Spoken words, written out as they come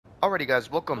Alrighty guys,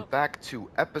 welcome back to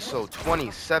episode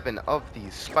 27 of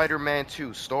the Spider-Man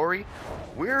 2 story.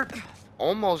 We're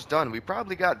almost done. We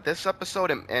probably got this episode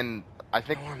and I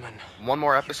think Norman, one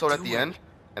more episode at the end,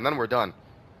 and then we're done.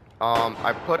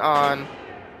 I put on...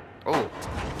 Oh,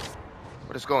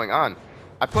 what is going on?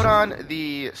 I put on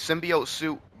the symbiote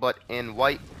suit, but in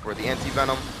white for the Anti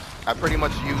Venom. I pretty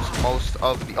much used most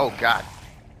of the... Oh god.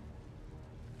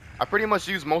 I pretty much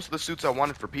used most of the suits I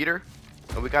wanted for Peter.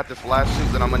 And we got this last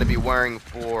suit that I'm going to be wearing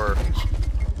for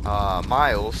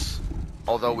Miles.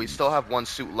 Although we still have one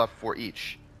suit left for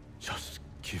each. Just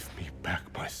give me back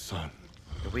my son.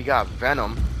 We got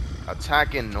Venom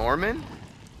attacking Norman?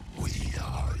 We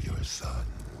are your son.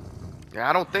 Yeah,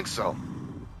 I don't think so.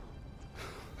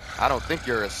 I don't think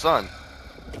you're his son.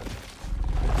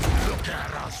 Look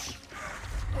at us.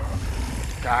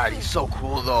 God, he's so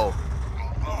cool though.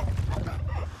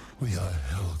 We are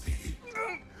healthy.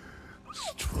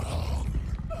 Strong.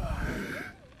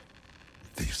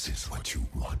 This is what you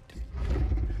wanted.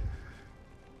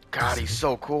 God, he's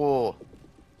so cool.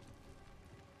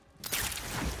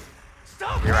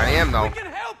 stop! Here I am though. We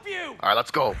can help you. Alright,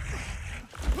 let's go.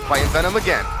 Fighting Venom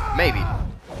again. Maybe.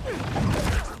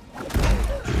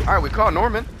 Alright, we caught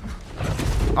Norman.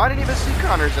 Oh, I didn't even see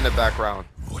Connors in the background.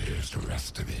 Where's the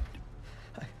rest of it?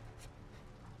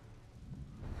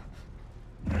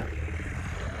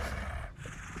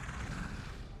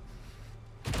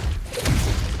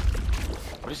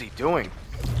 What is he doing?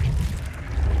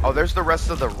 Oh, there's the rest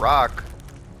of the rock.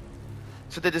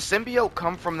 So did the symbiote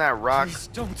come from that rock? Please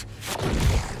don't.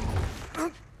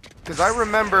 Because I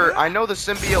remember, I know the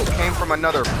symbiote came from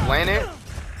another planet.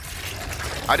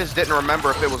 I just didn't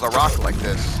remember if it was a rock like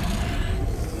this.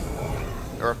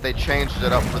 Or if they changed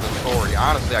it up for the story.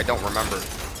 Honestly, I don't remember.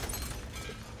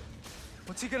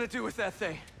 What's he gonna do with that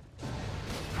thing?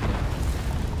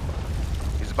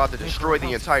 He's about to destroy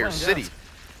the entire city.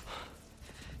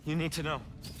 You need to know.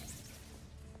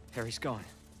 Harry's gone.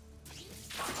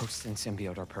 Host and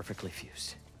symbiote are perfectly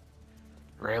fused.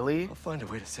 Really? I'll find a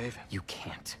way to save him. You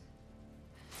can't.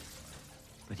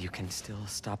 But you can still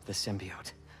stop the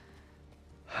symbiote.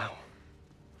 How?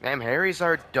 Damn, Harry's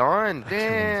are done.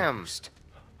 Damn.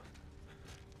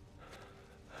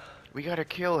 We gotta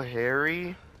kill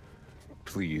Harry.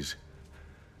 Please.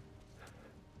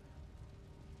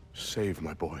 Save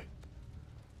my boy.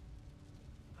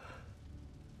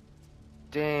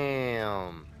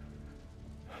 Damn.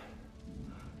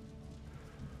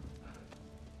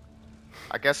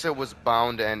 I guess it was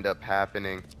bound to end up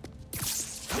happening.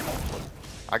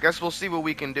 I guess we'll see what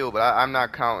we can do, but I'm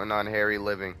not counting on Harry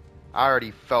living. I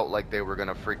already felt like they were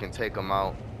gonna freaking take him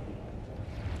out.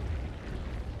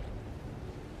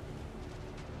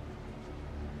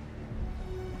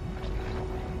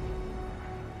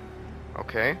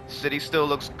 Okay, city still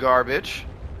looks garbage.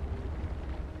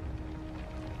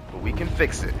 But we can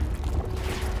fix it.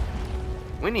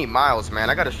 We need Miles, man.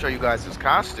 I gotta show you guys his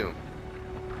costume.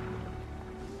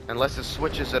 Unless it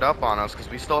switches it up on us, because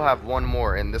we still have one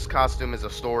more, and this costume is a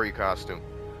story costume.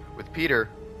 With Peter,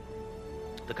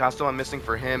 the costume I'm missing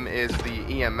for him is the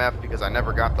EMF, because I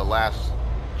never got the last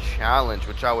challenge,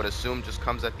 which I would assume just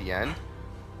comes at the end.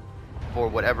 For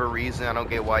whatever reason, I don't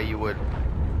get why you would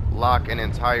lock an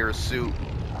entire suit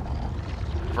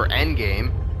for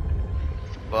endgame.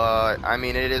 But, I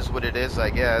mean, it is what it is, I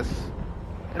guess.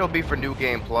 It'll be for New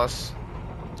Game Plus.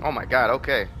 Oh my god,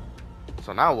 okay.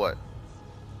 So now what?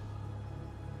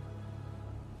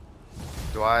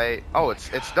 Do I... Oh,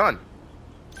 it's done.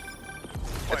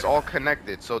 It's all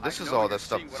connected. So this is all the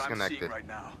stuff that's connected. Right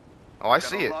now. Oh, I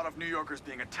see it. A lot of New Yorkers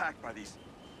being attacked by these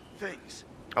things.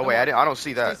 Oh wait, I don't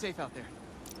see that. Stay safe out there.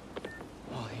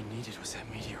 All he needed was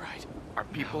that meteorite. Are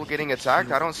people getting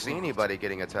attacked? I don't see anybody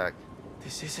getting attacked.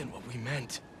 This isn't what we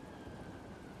meant.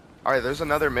 Alright, there's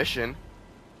another mission.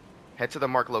 Head to the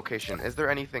marked location. Is there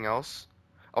anything else?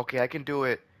 Okay, I can do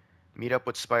it. Meet up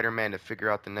with Spider-Man to figure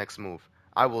out the next move.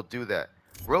 I will do that.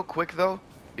 Real quick though,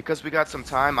 because we got some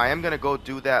time, I am going to go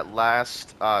do that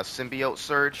last symbiote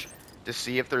surge to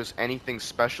see if there's anything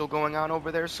special going on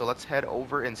over there. So let's head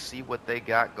over and see what they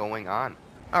got going on.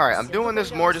 Alright, I'm doing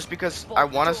this more just because I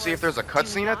want to see if there's a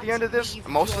cutscene at the end of this.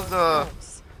 Most of the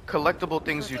collectible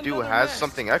things you do has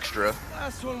something extra.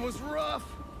 Last one was rough.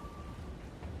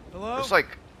 Hello? There's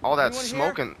like all that Anyone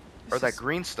smoke here? and or that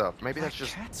green stuff. Maybe that's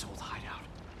just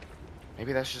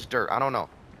maybe that's just dirt. I don't know.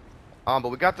 But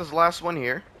we got this last one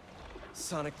here.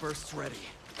 Sonic burst's ready.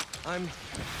 I'm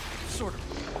sort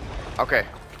of. Okay.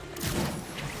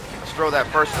 Let's throw that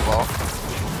first of all.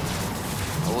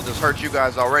 We'll just hurt you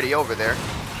guys already over there.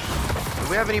 Do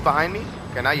we have any behind me?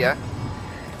 Okay, not yet.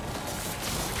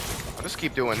 I'll just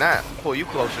keep doing that. Pull you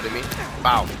closer to me.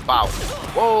 Bow, bow.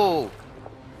 Whoa. All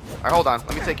right, hold on.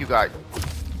 Let me take you guys.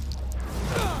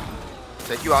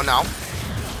 Take you out now.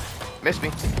 Miss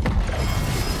me.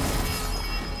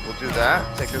 We'll do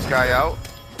that. Take this guy out.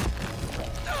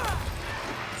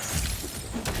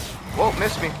 Whoa,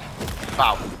 miss me.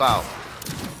 Bow, bow.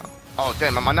 Oh,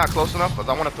 damn. Am I not close enough? Because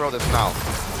I want to throw this now.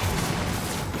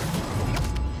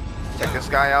 Take this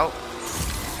guy out.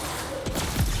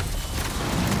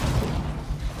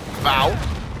 Bow.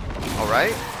 All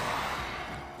right.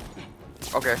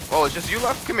 Okay. Oh, it's just you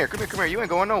left? Come here, come here, come here. You ain't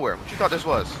going nowhere. What you thought this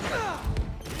was?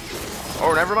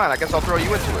 Oh, never mind. I guess I'll throw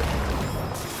you into it.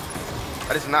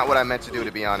 That is not what I meant to do, to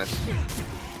be honest.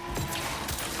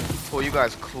 Pull you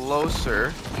guys closer.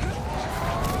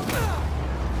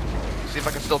 See if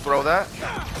I can still throw that.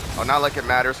 Oh, not like it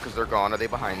matters because they're gone. Are they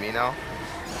behind me now?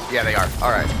 Yeah, they are. All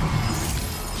right.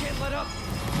 Can't let up.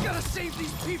 Gotta save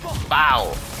these people.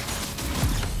 Bow.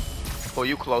 Pull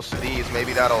you close to these.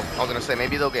 Maybe that'll... I was gonna say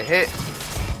maybe they'll get hit.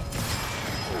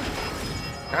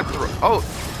 Can I throw... Oh,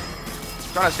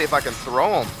 I'm trying to see if I can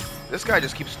throw them. This guy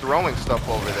just keeps throwing stuff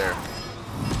over there.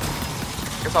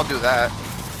 Guess I'll do that.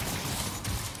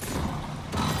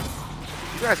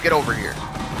 You guys get over here.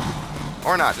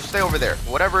 Or not, just stay over there.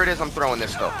 Whatever it is, I'm throwing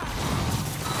this stuff.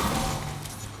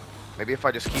 Maybe if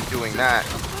I just keep doing that.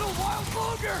 A little while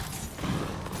longer.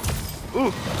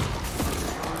 Ooh.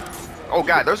 Oh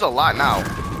god, there's a lot now.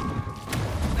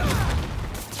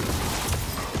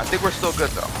 I think we're still good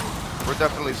though. We're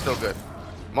definitely still good.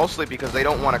 Mostly because they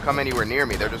don't want to come anywhere near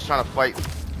me. They're just trying to fight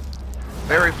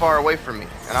very far away from me.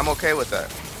 And I'm okay with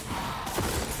that.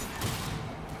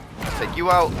 Take you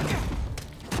out.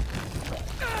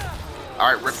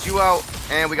 Alright, ripped you out.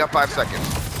 And we got 5 seconds.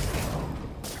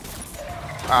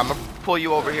 I'm going to pull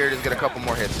you over here. Just get a couple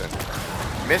more hits in.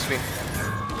 Miss me.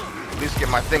 At least get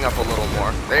my thing up a little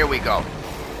more. There we go.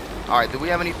 Alright, do we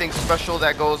have anything special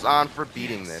that goes on for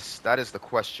beating this? That is the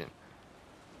question.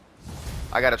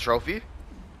 I got a trophy?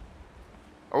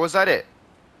 Or was that it?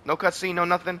 No cutscene, no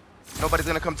nothing? Nobody's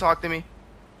gonna come talk to me?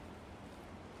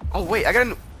 Oh wait, I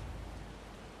got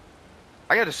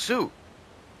a suit.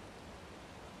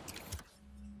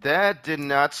 That did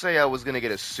not say I was gonna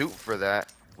get a suit for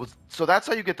that. So that's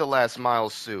how you get the last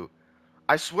Miles suit.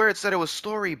 I swear it said it was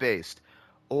story based.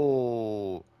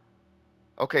 Oh.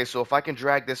 Okay, so if I can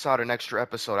drag this out an extra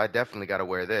episode, I definitely gotta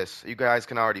wear this. You guys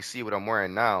can already see what I'm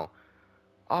wearing now.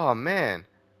 Oh man.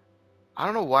 I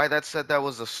don't know why that said that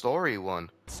was a story one.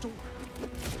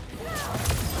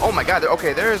 Oh my god,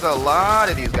 okay, there's a lot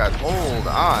of these guys. Hold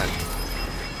on.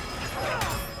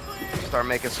 Start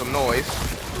making some noise.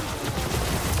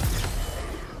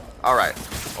 Alright.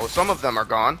 Oh, some of them are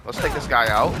gone. Let's take this guy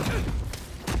out.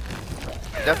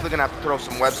 Definitely gonna have to throw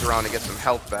some webs around to get some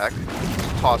health back.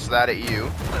 Toss that at you.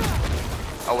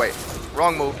 Oh wait,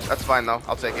 wrong move. That's fine though.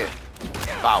 I'll take it.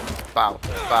 Bow, bow,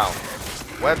 bow.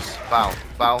 Webs, bow,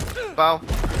 bow, bow.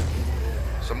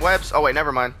 Some webs. Oh wait,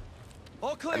 never mind.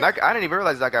 And that, I didn't even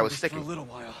realize that guy was sticky. For a little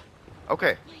while.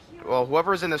 Okay. Well,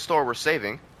 whoever's in the store, we're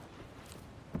saving.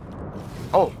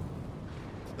 Oh,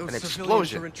 an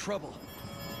explosion. Are in trouble.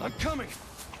 I'm coming.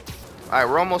 All right,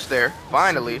 we're almost there.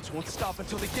 Finally. Won't stop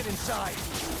until they get inside.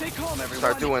 Stay calm, everyone.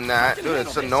 Start doing that. Dude,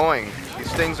 it's annoying.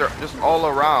 These things are just all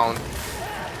around.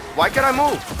 Why can't I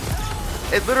move?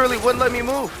 It literally wouldn't let me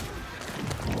move.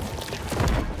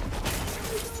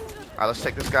 All right, let's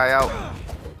take this guy out.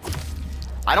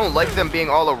 I don't like them being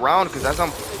all around because as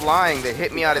I'm flying, they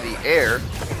hit me out of the air.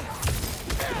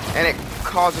 And it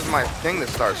causes my thing to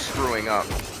start screwing up.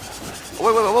 Oh,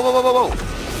 wait, whoa, whoa, whoa, whoa, whoa.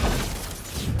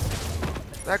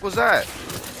 What the heck was that?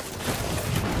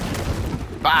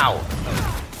 Bow.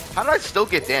 How did I still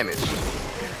get damaged?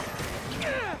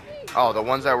 Oh, the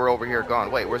ones that were over here are gone.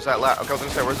 Wait, where's that last? Okay, I was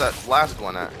gonna say, where's that last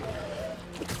one at?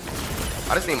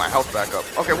 I just need my health back up.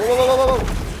 Okay, whoa, whoa, whoa, whoa, whoa.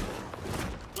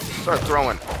 Start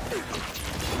throwing.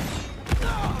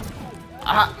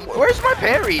 Where's my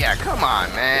parry at? Come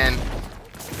on, man.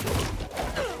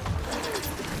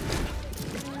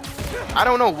 I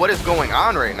don't know what is going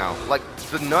on right now. Like,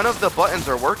 none of the buttons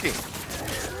are working.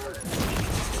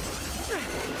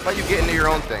 How about you get into your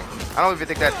own thing? I don't even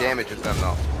think that damages them,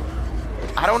 though.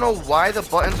 I don't know why the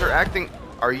buttons are acting...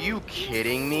 Are you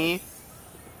kidding me?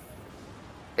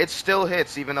 It still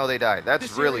hits even though they die.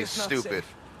 That's really stupid.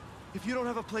 If you don't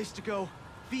have a place to go,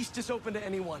 Feast is open to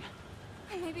anyone.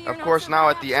 Of course, now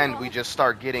at the end, we just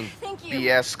start getting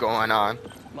BS going on.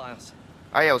 Miles.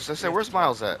 Oh, yeah, I was gonna say, where's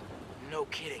Miles at? No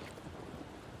kidding.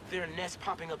 There are nests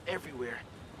popping up everywhere.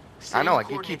 I know, I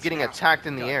keep getting attacked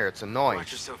in the air. It's annoying.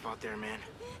 Watch yourself out there, man.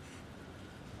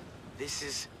 This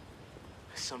is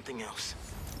something else.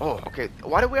 Oh, okay.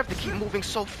 Why do we have to keep moving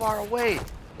so far away?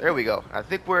 There we go. I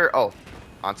think we're, oh,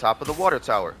 on top of the water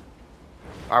tower.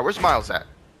 All right, where's Miles at?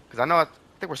 Because I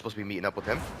think we're supposed to be meeting up with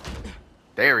him.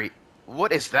 There he,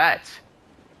 what is that?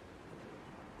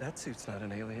 That suit's not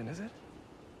an alien, is it?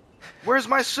 Where's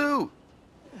my suit?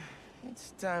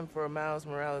 It's time for a Miles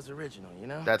Morales original, you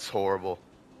know? That's horrible.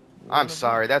 I'm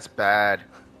sorry, that's bad.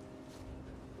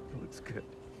 It looks good.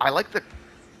 I like the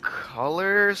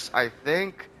colors, I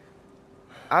think.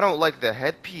 I don't like the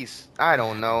headpiece. I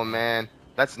don't know, man.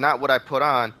 That's not what I put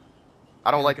on.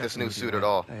 I don't like this new suit at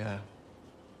all.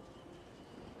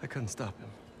 I couldn't stop him.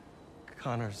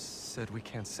 Connor said we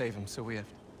can't save him, so we have...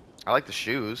 I like the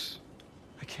shoes.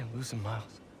 I can't lose him, Miles.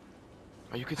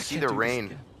 Oh, you could I see can't the do this rain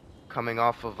again. coming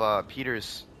off of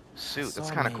Peter's suit.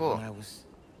 That's kind of cool. When I was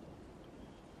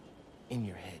in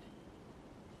your head.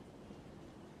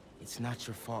 It's not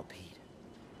your fault, Pete.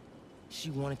 She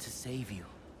wanted to save you.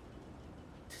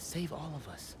 To save all of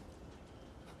us.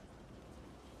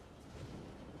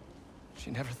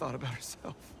 She never thought about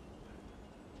herself.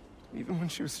 Even when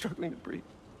she was struggling to breathe.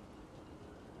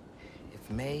 If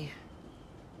May,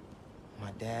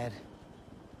 my dad,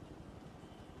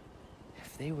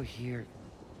 if they were here,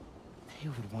 they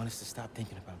would want us to stop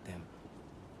thinking about them.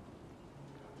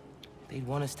 They'd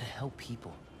want us to help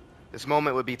people. This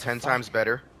moment would be 10 times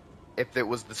better if it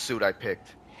was the suit I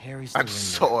picked. Harry's I'm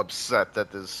still in so upset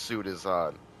that this suit is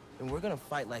on. there. And we're gonna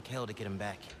fight like hell to get him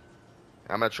back.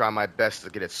 I'm gonna try my best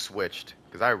to get it switched,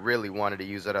 because I really wanted to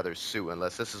use that other suit,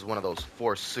 unless this is one of those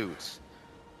 4 suits.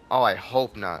 Oh, I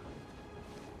hope not.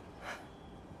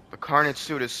 The Carnage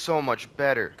suit is so much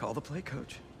better. Call the play,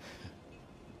 coach.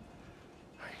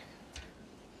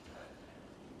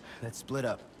 Let's split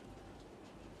up.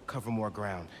 Cover more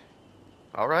ground.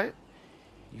 Alright.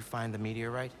 You find the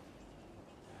meteorite,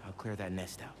 I'll clear that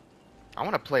nest out. I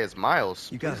want to play as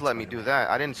Miles. You got Please it, let me do Spider-Man. that.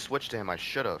 I didn't switch to him. I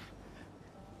should have.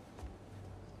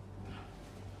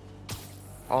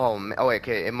 Oh, oh,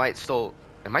 okay. It might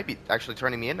be actually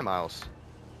turning me into Miles.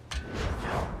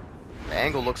 The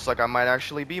angle looks like I might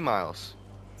actually be Miles.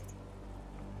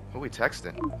 Who we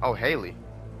texting? Oh, Haley.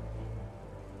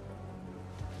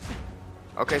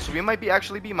 Okay, so we might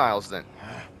actually be Miles then.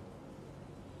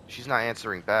 She's not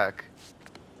answering back.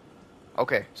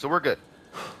 Okay, so we're good.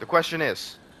 The question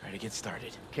is, Ready to get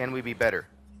started. can we be better?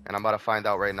 And I'm about to find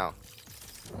out right now.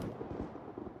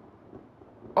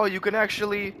 Oh, you can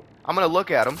actually... I'm going to look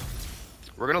at him.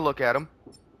 We're going to look at him.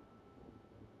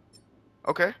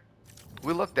 Okay.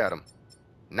 We looked at him.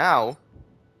 Now,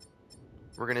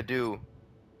 we're going to do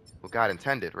what God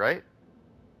intended, right?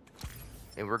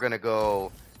 And we're going to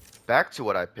go back to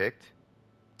what I picked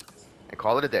and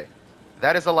call it a day.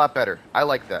 That is a lot better. I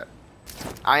like that.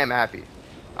 I am happy.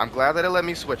 I'm glad that it let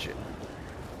me switch it,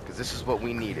 because this is what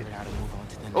we needed. Figure out how to move on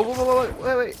to the next.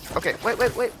 Oh, wait. Okay,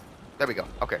 wait. There we go.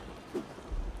 Okay.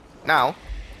 Now,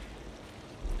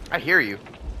 I hear you.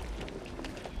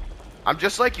 I'm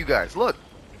just like you guys. Look.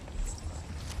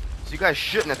 So you guys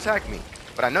shouldn't attack me,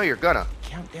 but I know you're gonna.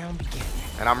 Countdown begins.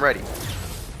 And I'm ready.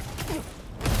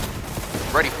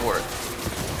 Ready for it.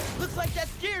 Looks like that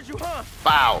scared you, huh?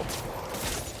 Bow.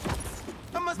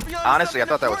 I must be on Honestly, I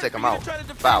thought that would take him out.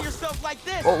 Bow. Like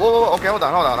Whoa. Okay, hold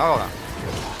on. Hold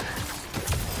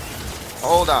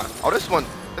on. Oh,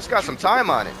 this got some time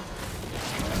on it.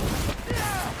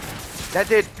 That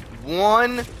did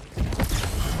 1.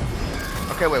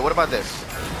 Okay, wait, what about this?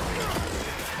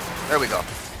 There we go.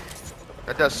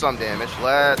 That does some damage.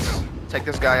 Let's take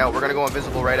this guy out. We're gonna go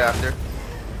invisible right after.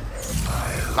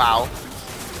 Bow.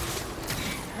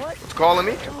 What's calling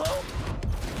me?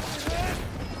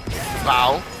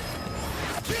 Bow.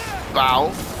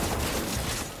 Bow.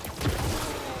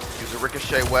 Use a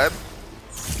ricochet web.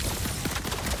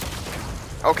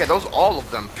 Okay, all of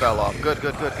them fell off. Good.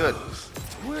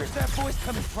 Where's that voice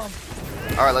coming from?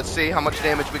 Alright, let's see how much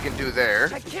damage we can do there.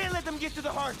 I can't let them get to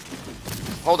the heart.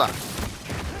 Hold on.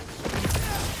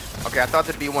 Okay, I thought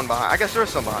there'd be one behind. I guess there is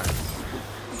some behind.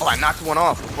 Oh, I knocked one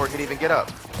off before it could even get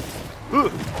up.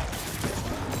 Ooh.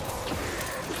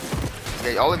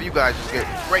 Okay, all of you guys just get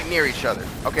right near each other.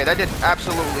 Okay, that did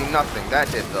absolutely nothing.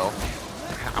 That did, though.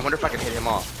 I wonder if I can hit him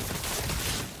off.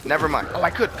 Never mind. Oh, I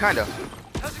could, kind of.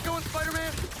 How's it going,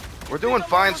 Spider-Man? We're doing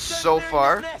fine so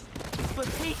far. But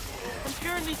Pete, I'm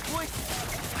hearing these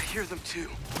voices. I hear them too.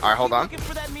 Alright, hold on. Looking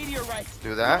for that meteorite.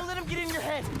 Do that. Don't let them get in your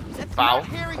head. That's Bow. not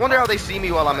Harry. I wonder how they see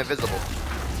me while I'm invisible.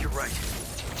 You're right.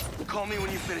 Call me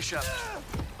when you finish up.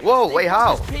 Whoa, wait,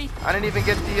 how? I didn't even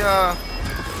get the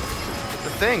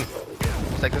thing.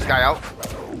 Let's take this guy out.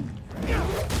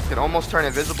 Can almost turn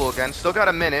invisible again. Still got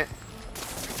a minute.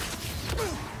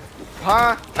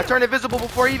 Huh? I turned invisible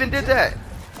before he even did that.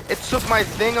 It took my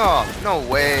thing off. No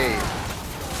way.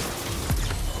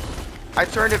 I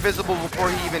turned invisible before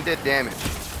he even did damage.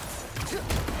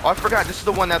 Oh, I forgot. This is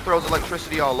the one that throws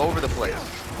electricity all over the place.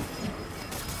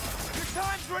 Your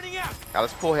time's running out. Now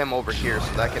let's pull him over here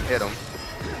so that I can hit him.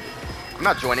 I'm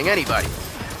not joining anybody.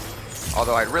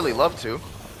 Although I'd really love to.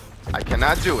 I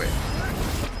cannot do it.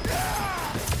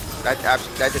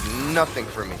 That did nothing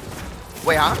for me.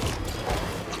 Wait, huh?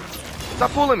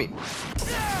 Stop pulling me.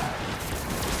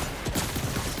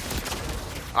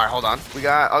 Alright, hold on. We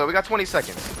got 20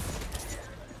 seconds.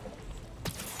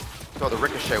 Throw the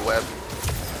ricochet web.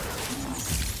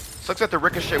 Sucks that the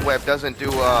ricochet web doesn't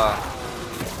do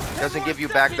doesn't give you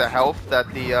back the health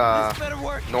that the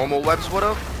normal webs would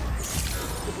have.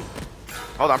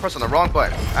 Hold on, I'm pressing the wrong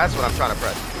button. That's what I'm trying to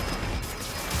press.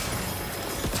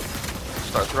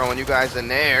 Start throwing you guys in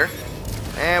there.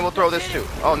 And we'll throw this too.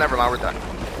 Oh, never mind, we're done.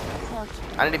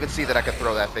 I didn't even see that I could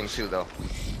throw that thing too, though.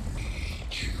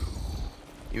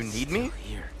 You need me?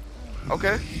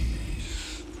 Okay.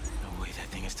 No way that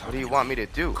thing is talking. What do you want me to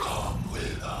do? Come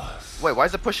with us. Wait, why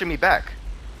is it pushing me back?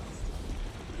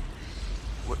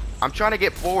 What? I'm trying to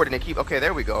get forward and it keeps... Okay,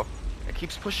 there we go. It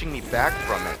keeps pushing me back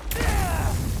from it.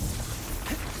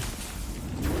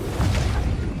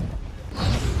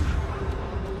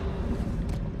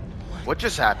 What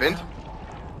just happened?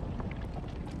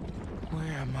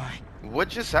 Where am I? What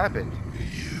just happened?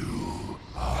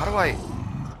 How do I...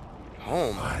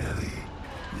 Home? Finally,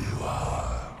 you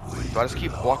are with Do I just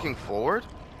keep walking forward?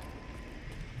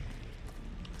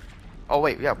 Oh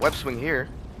wait, yeah, web swing here.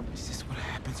 Is this what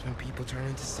happens when people turn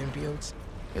into symbiotes?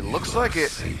 It looks like it.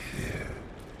 safe here.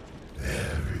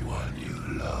 Everyone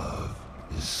you love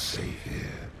is safe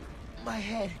here. My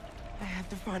head. I have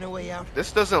to find a way out.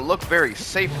 This doesn't look very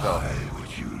safe though. Why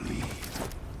would you leave?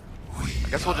 I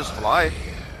guess we'll just fly.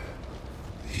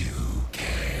 You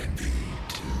can be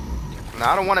too. No,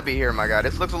 I don't want to be here, my guy.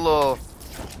 This looks a little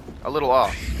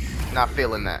off. Not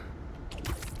feeling that.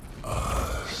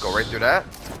 Go right through that.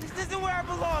 This isn't where I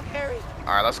belong, Harry.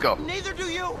 All right, let's go. Neither do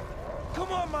you.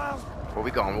 Come on, Miles. Where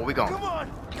we going? Where we going? Come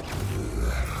on.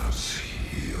 Let us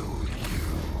heal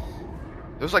you.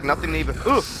 There's like nothing to even.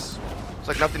 It's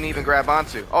like nothing to even grab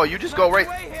onto. Oh, you just go right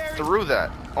through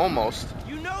that. Almost.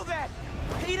 You know that.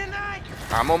 Pete and I.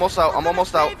 I'm almost out. I'm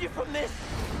almost out. Save you from this.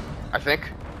 I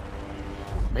think.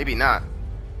 Maybe not.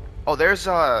 Oh, there's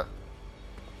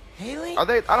Haley? Are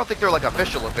they? I don't think they're like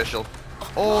official.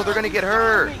 Oh, they're gonna get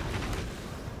hurt.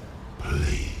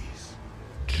 Please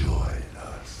join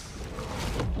us.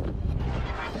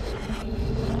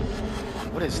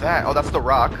 What is that? Oh, that's the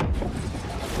rock.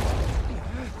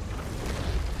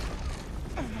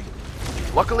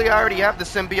 Luckily, I already have the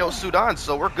symbiote suit on,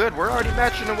 so we're good. We're already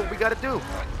matching in what we gotta do.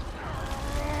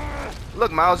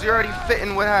 Look, Miles, you're already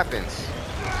fitting what happens.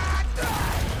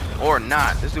 Or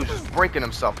not. This dude's just breaking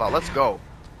himself out. Let's go.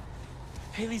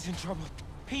 Haley's in trouble.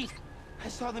 Pete, I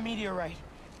saw the meteorite.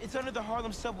 It's under the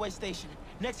Harlem subway station,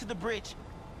 next to the bridge.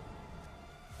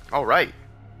 All right.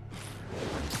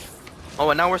 Oh,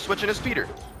 and now we're switching as Peter.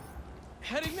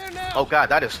 Heading there now. Oh God,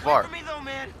 that is far. Wait for me though,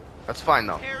 man. That's fine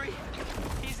though. Harry,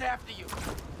 he's after you.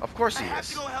 Of course I he have is.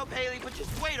 to go help Haley, but just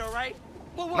wait, all right?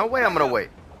 No way I'm gonna wait.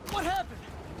 What happened?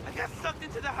 I got sucked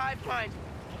into the hive mind.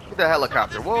 Get the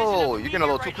helicopter. Whoa, you're getting a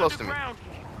little too close to me.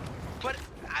 But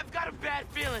I've got a bad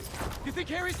feeling. You think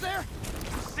Harry's there?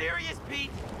 Serious,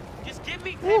 Pete. Just give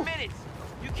me 10 minutes.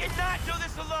 You cannot do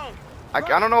this alone. I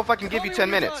don't know if I can give you 10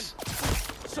 minutes.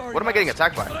 Sorry, What am I getting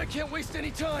attacked but by? I can't waste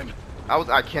any time.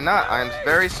 I cannot. I'm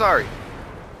very sorry.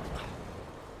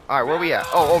 All right, where we at?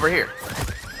 Oh, over here.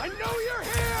 I know you're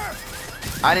here.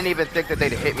 I didn't even think that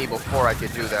they'd hit me before I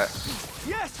could do that.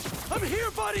 Yes, I'm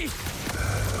here, buddy.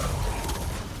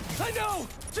 I know.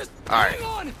 Just All right. hang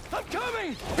on. I'm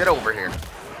coming. Get over here.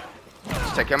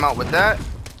 Let's take him out with that.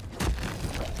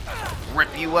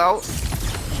 Rip you out.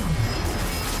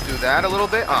 Do that a little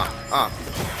bit.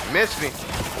 Miss me.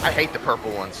 I hate the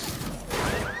purple ones.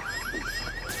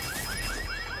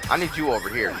 I need you over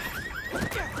here.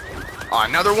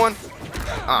 Another one.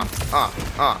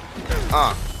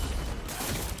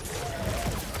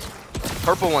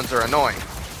 Purple ones are annoying.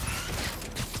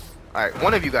 All right,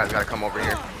 one of you guys gotta come over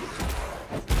here.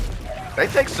 They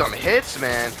take some hits,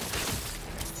 man.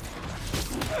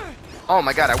 Oh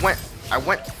my God, I went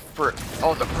for,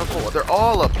 oh, the purple, they're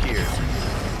all up here.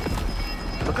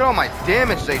 Look at all my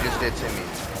damage they just did to me.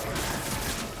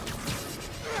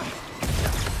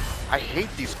 I hate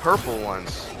these purple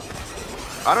ones.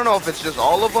 I don't know if it's just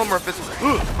all of them or if it's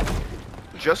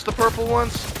just the purple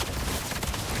ones.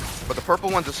 But the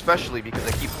purple ones especially because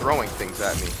they keep throwing things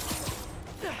at me.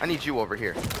 I need you over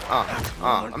here.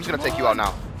 I'm just gonna take you out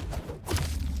now.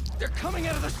 They're coming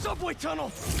out of the subway tunnel.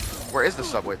 Where is the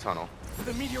subway tunnel?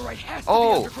 The meteorite has to be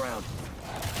Oh. underground.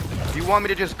 Do you want me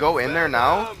to just go in there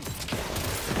now?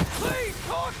 Please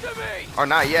talk to me. Or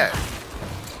not yet?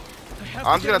 I have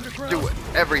I'm to just get gonna do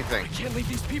underground. everything. I can't leave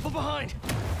these people behind.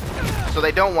 So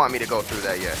they don't want me to go through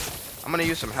that yet. I'm gonna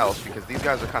use some health because these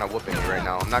guys are kind of whooping me right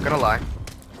now. I'm not gonna lie.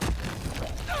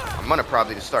 I'm gonna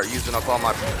probably just start using up all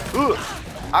my... Ugh!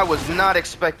 I was not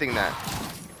expecting that.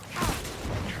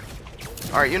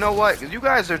 Alright, you know what? 'Cause you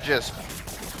guys are just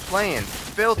playing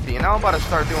filthy, and now I'm about to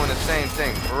start doing the same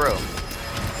thing, for real.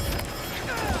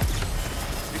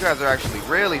 You guys are actually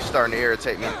really starting to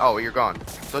irritate me. Oh, you're gone.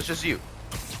 So it's just you.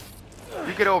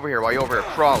 You get over here while you're over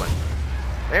here crawling.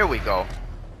 There we go.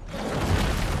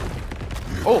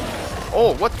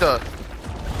 Oh, what the?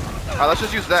 Alright, let's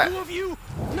just use that. Two of you,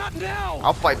 not now.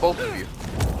 I'll fight both of you.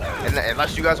 And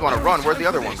unless you guys want to run, where'd the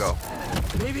other one go?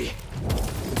 Maybe.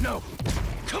 No.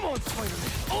 Come on, Spider-Man.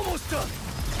 Almost done.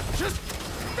 Just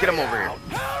Get him over here.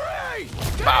 Harry!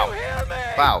 Can Bow. you hear me?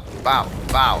 Bow, bow,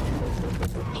 bow.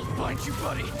 I'll find you,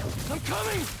 buddy. I'm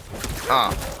coming.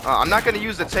 I'm not gonna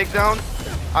use the takedown.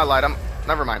 I lied.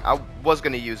 Never mind. I was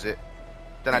gonna use it.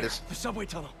 Then The subway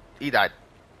tunnel. he died.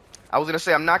 I was gonna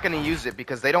say I'm not gonna use it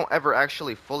because they don't ever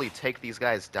actually fully take these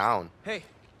guys down. Hey,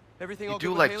 everything You okay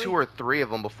do with like Haley? 2 or 3 of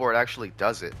them before it actually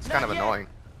does it. It's kind of Not yet. annoying.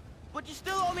 But you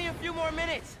still owe me a few more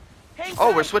minutes. Hang Oh,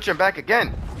 we're tight. switching back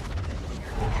again.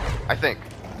 I think.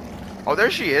 Oh,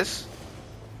 there she is.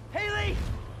 Haley!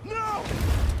 No!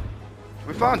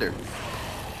 We found her.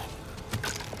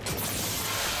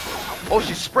 Oh,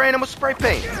 she's spraying him with spray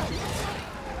paint.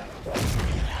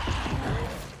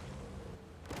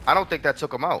 I don't think that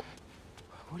took him out.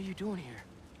 What are you doing here?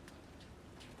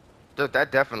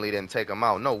 That definitely didn't take him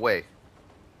out. No way.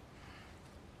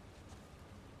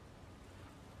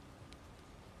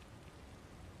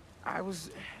 I was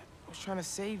trying to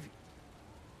save you.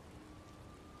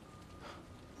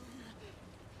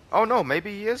 Oh no,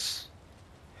 maybe he is.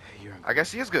 You're, I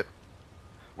guess he is good.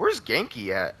 Where's Genki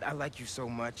at? I like you so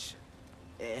much,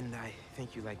 and I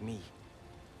think you like me.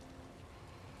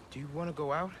 Do you want to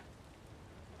go out?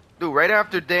 Dude, right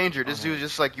after Danger, this dude's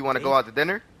just like, you want to go out to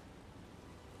dinner?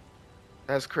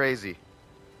 That's crazy.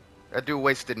 That dude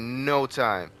wasted no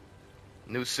time.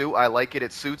 New suit, I like it,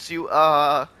 it suits you.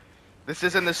 This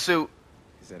isn't the suit.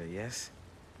 Is that a yes?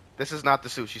 This is not the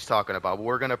suit she's talking about, but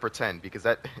we're gonna pretend because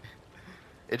that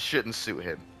it shouldn't suit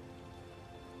him.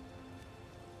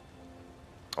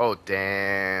 Oh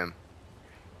damn.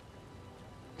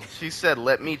 She said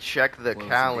let me check the Well, it's a big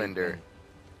calendar. thing.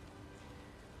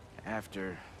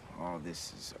 After all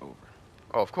this is over.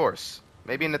 Oh, of course.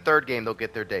 Maybe in the 3rd game they'll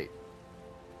get their date.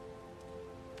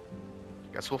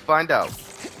 Guess we'll find out.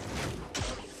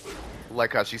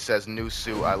 Like how she says new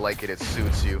suit, I like it, it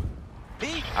suits you.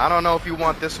 Pete! I don't know if you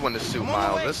want this one to suit I'm on the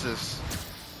Miles. way.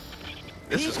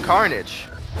 This is carnage.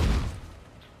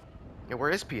 Yeah, where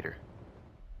is Peter?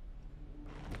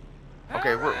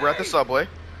 Okay, we're at the subway.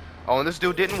 Oh, and this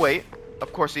dude didn't wait.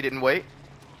 Of course he didn't wait.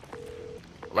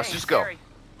 Let's Hey, just go. Harry,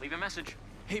 leave a message.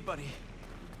 Hey, buddy.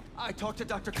 I talked to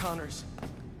Dr. Connors.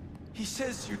 He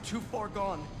says you're too far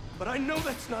gone, but I know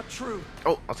that's not true.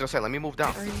 Oh, I was gonna say, let me move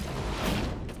down.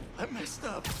 I messed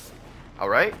up. All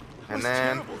right, I and was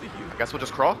then terrible to you. I guess we'll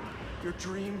just crawl. Your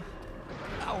dream,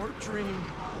 our dream.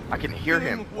 I can hear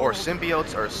him, or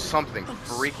symbiotes or something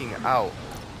freaking out.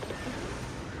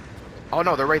 Oh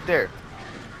no, they're right there.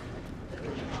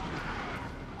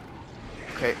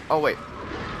 Okay, oh wait.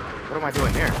 What am I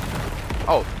doing here?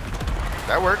 Oh,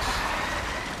 that works.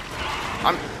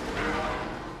 I'm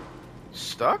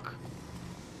stuck?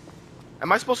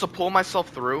 Am I supposed to pull myself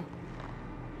through?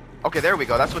 Okay, there we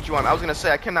go. That's what you want. I was gonna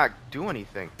say I cannot do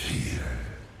anything.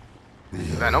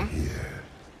 Venom?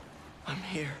 I'm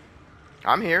here.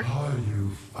 I'm here. Are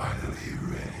you finally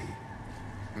ready?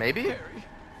 Maybe? Harry.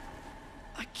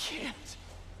 I can't.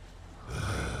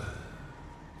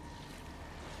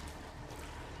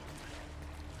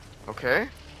 Okay.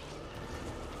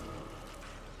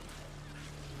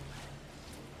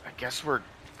 I guess we're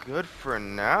good for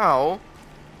now.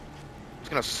 Just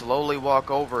gonna slowly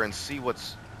walk over and see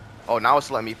what's... Oh, now it's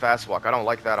letting me fast walk. I don't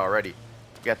like that already.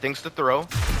 Got things to throw.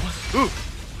 Ooh!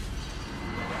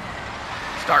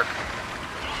 It's dark.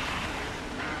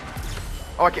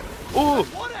 Oh, I can't... Ooh!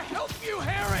 Want to help you,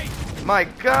 Harry? My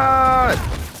God!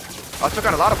 Oh, I took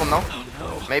out a lot of them, though. Oh,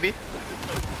 no. Maybe.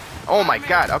 Oh my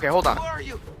God. Okay, hold on. Where are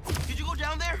you? Did you go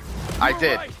down there? I You're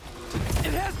did. right.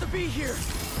 It has to be here.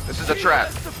 This is a Peter trap.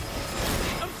 has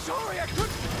to- I'm sorry, I couldn't.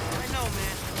 I know,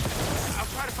 man. I'll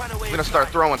try to find a way. I'm gonna start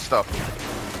inside. throwing stuff.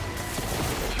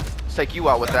 Let's take you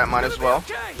out with that, might as well.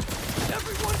 Okay.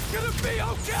 Everyone's gonna be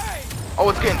okay. Oh,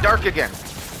 it's getting dark again.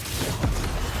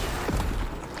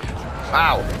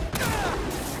 Ow.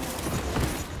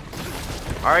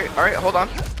 Alright, hold on.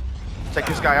 Take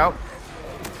this guy out.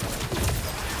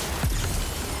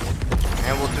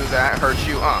 And we'll do that. Hurt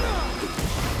you,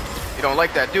 You don't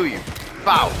like that, do you?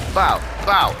 Bow, bow,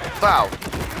 bow, bow.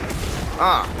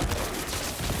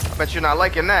 I bet you're not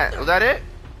liking that. Was that it?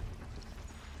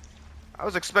 I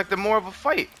was expecting more of a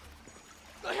fight.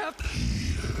 I have to...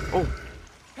 Oh,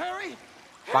 Harry!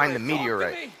 find the Harry, talk to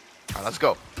meteorite. me! Alright, let's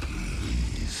go.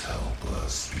 Please help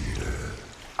us, Peter.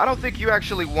 I don't think you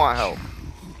actually want help.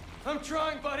 I'm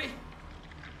trying, buddy.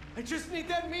 I just need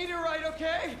that meteorite,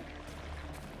 okay?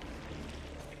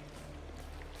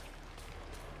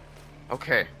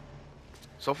 Okay.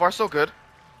 So far, so good.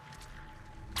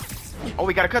 Oh,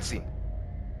 we got a cutscene.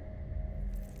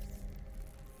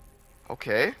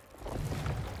 Okay.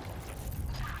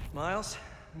 Miles,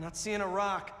 I'm not seeing a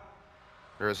rock.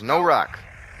 There is no rock.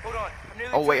 Hold on. I'm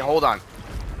nearly Oh, wait, done. hold on.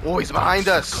 Oh, he's behind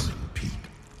us. Come, Pete.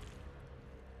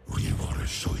 We want to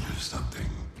show you something.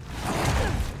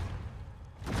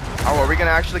 Oh, are we gonna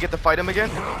actually get to fight him again?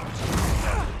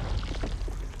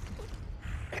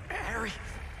 Harry,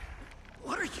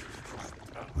 what are you...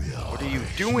 What are you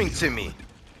doing to me?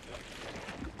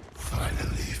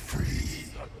 Finally free.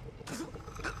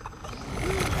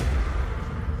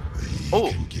 We Oh.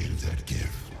 can give that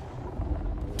gift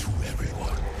to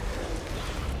everyone.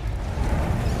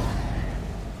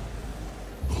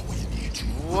 But we need you.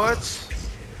 What?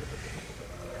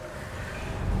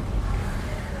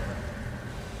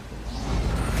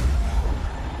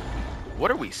 What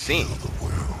are we seeing? The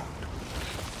world.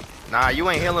 Nah, you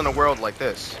ain't healing the world like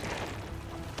this.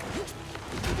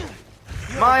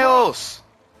 Miles!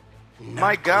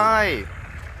 My guy!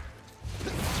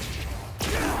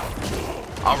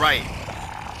 Alright.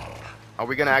 Are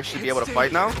we gonna actually be able to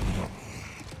fight now?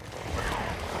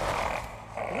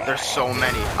 There's so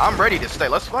many. I'm ready to stay.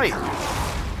 Let's fight.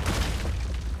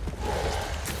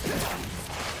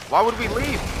 Why would we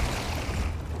leave?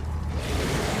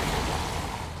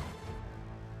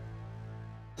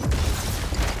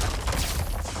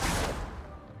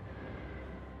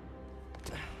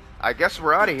 I guess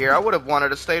we're out of here. I would have wanted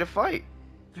to stay to fight.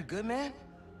 You good, man?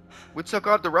 We took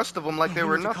out the rest of them like they You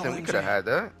were need to call nothing. We in could have Jay. had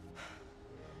that.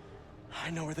 I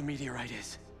know where the meteorite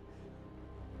is.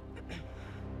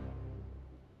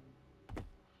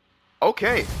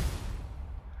 Okay.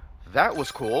 That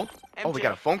was cool. Oh, we MJ.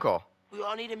 got a phone call. We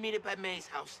all need to meet up at May's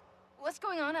house. What's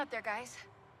going on out there, guys?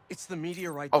 It's the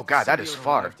meteorite. Oh, the God, that is symbiote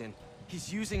far. arrived in.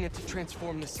 He's using it to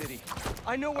transform the city.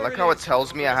 I know I where like how it is.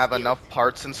 tells me I have enough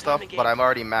parts and stuff, but I'm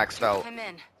already maxed out. I'm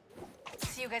in.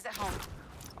 See you guys at home.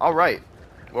 Alright.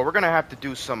 Well, we're gonna have to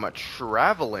do some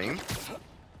traveling.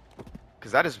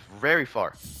 Because that is very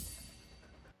far.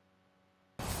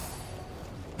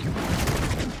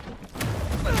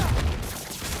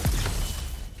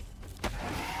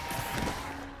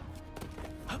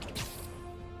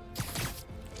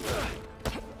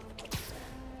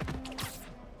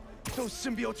 Those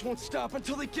symbiotes won't stop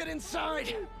until they get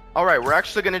inside. Alright, we're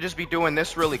actually gonna just be doing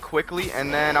this really quickly,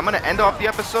 and then I'm gonna end off the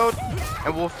episode,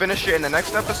 and we'll finish it in the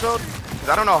next episode. Because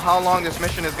I don't know how long this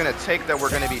mission is gonna take that we're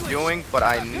gonna be doing, but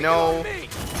I know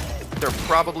they're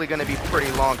probably gonna be pretty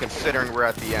long considering we're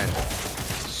at the end.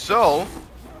 So,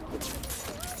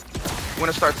 we're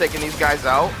gonna start taking these guys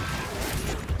out,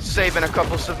 saving a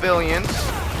couple civilians,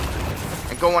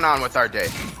 and going on with our day.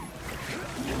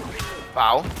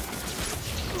 Bow.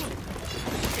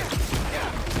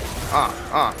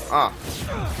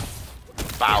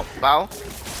 Bow, bow.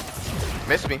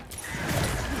 Miss me.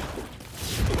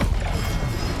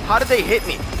 How did they hit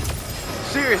me?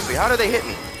 Seriously, how did they hit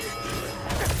me?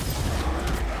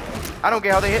 I don't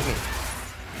get how they hit me.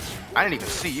 I didn't even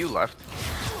see you left.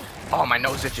 Oh, my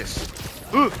nose itches.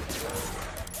 Ooh.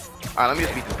 Alright, let me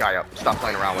just beat this guy up. Stop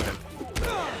playing around with him.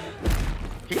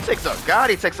 He takes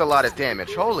a lot of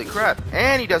damage. Holy crap.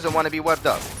 And he doesn't want to be webbed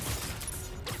up.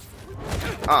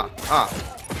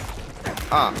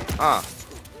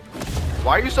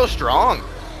 Why are you so strong?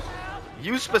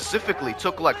 You specifically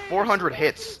took like 400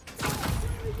 hits.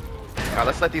 Alright,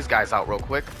 let's let these guys out real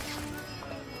quick.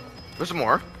 There's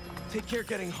more. Take care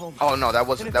getting home. Oh no, that And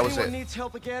wasn't. if That was anyone it. needs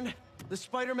help again, the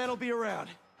Spider-Man will be around.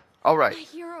 All right. My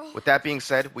hero. With that being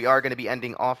said, we are going to be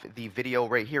ending off the video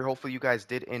right here. Hopefully you guys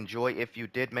did enjoy. If you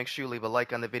did, make sure you leave a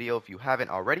like on the video if you haven't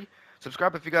already.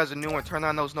 Subscribe if you guys are new and turn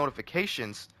on those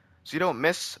notifications so you don't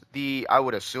miss the, I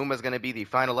would assume is going to be the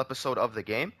final episode of the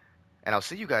game. And I'll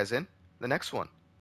see you guys in the next one.